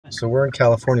So we're in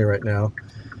California right now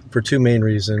for two main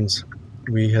reasons.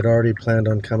 We had already planned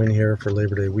on coming here for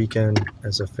Labor Day weekend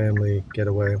as a family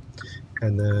getaway,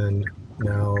 and then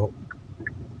now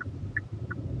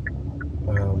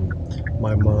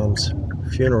my mom's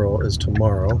funeral is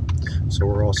tomorrow, so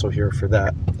we're also here for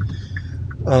that.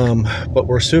 But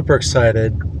we're super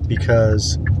excited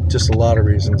because just a lot of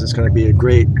reasons. It's going to be a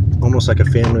great, almost like a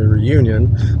family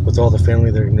reunion with all the family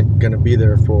that are going to be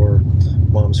there for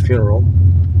Mom's funeral.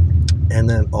 And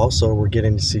then also we're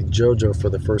getting to see JoJo for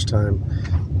the first time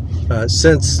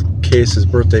since Case's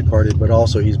birthday party, but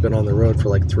also he's been on the road for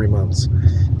like 3 months.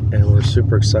 And we're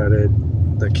super excited.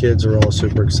 The kids are all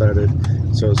super excited.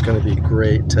 So it's going to be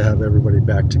great to have everybody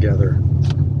back together.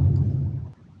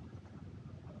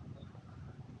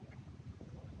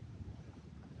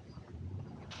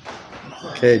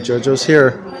 Okay, JoJo's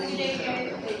here.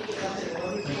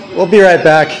 We'll be right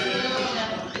back.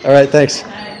 All right, thanks.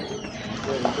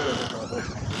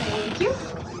 Thank you.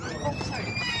 Oh, sorry.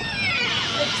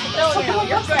 No,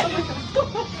 you're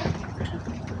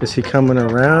good. Is he coming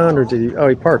around or did he? Oh,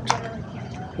 he parked.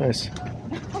 Nice.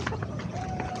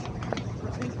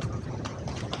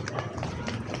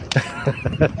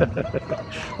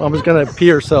 Mama's gonna pee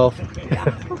herself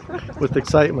with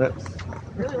excitement.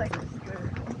 Really like this.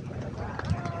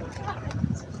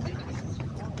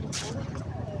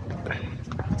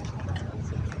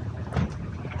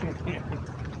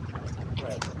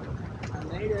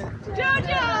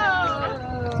 JoJo!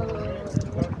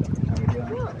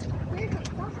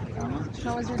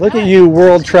 Look at you,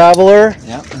 world traveler.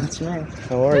 Yep, that's me.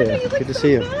 How are you? Good to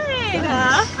see you.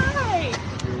 Hi.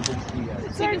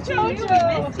 It's our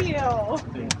JoJo. We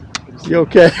miss you. You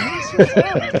okay?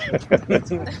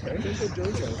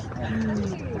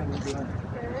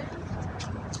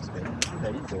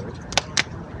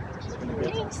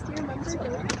 Thanks.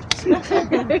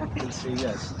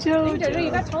 Do you remember JoJo,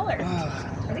 you got taller. I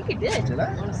think you did. Did I?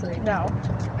 No.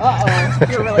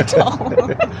 Uh-oh. You're really tall.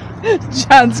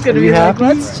 John's gonna Are be you like, happy?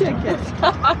 let's check it.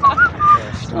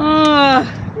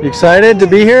 You excited to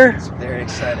be here? Very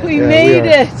excited. We Yeah, made we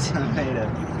are. it. I made it.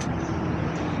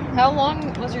 How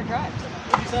long was your drive?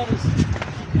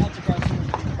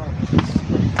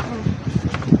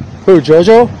 Who,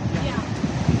 JoJo?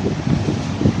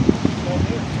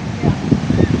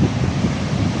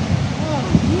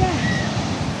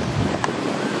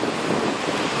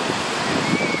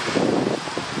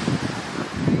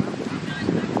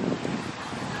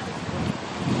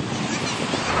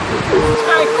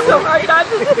 So hard not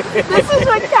to. This is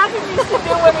what Catherine used to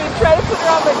do when we try to put her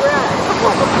on the ground.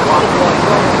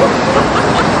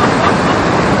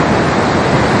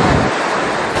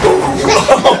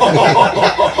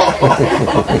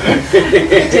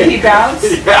 Did he bounce?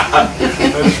 Yeah,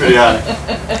 that's pretty high.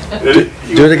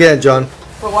 Do it again, John.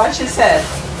 But watch his head.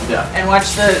 Yeah. And watch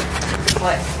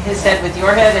his head with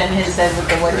your head and his head with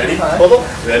the one Ready? you Hold on.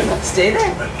 Ready? Stay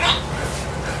there.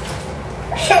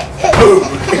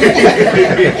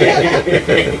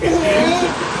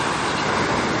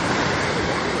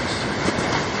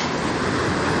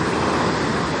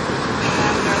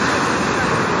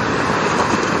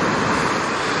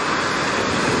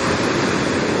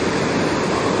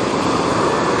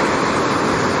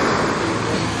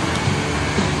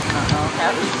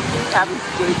 Happy's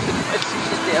gauging what she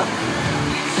should do.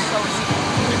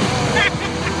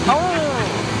 Oh!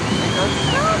 There goes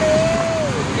Johnny!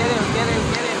 Get him, get him,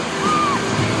 get him.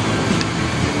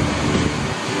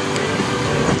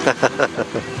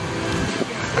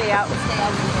 Stay out.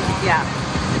 Yeah.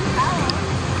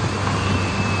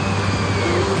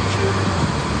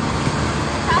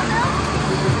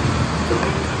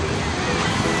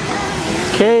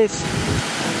 Case.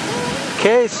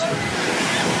 Case.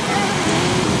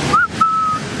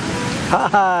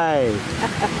 Hi. Oh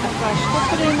gosh, let's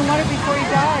put it in the water before he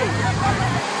dies.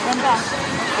 Run back.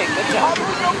 Okay, good job.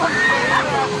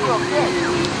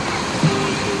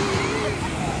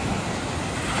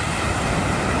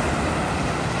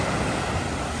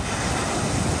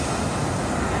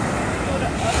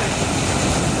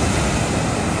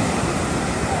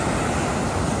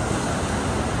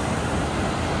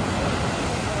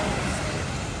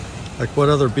 Like what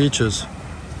other beaches?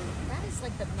 That is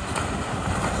like the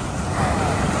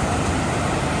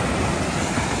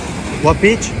What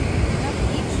beach? beach.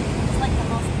 It's like the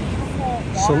most beautiful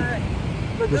So- water.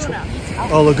 Which Laguna.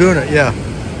 one? Oh, Laguna, yeah.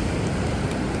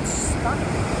 It's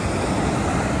stunning.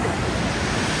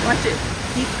 Watch it.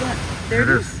 Keep going. There it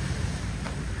is.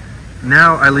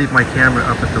 Now I leave my camera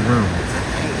up at the room.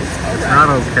 It's not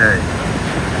okay.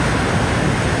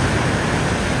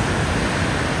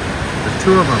 There's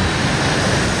two of them.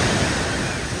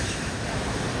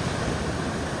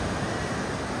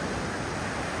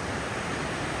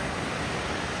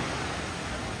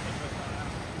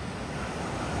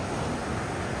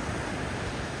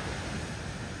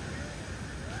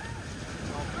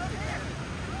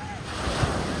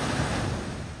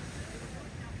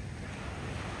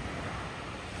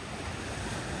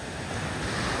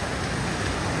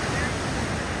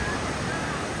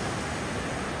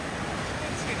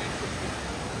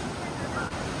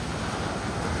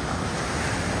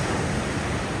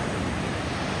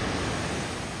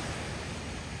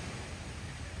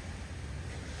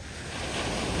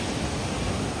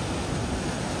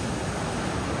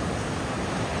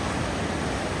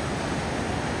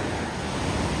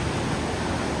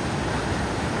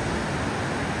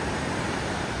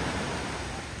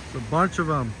 It's a bunch of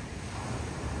them.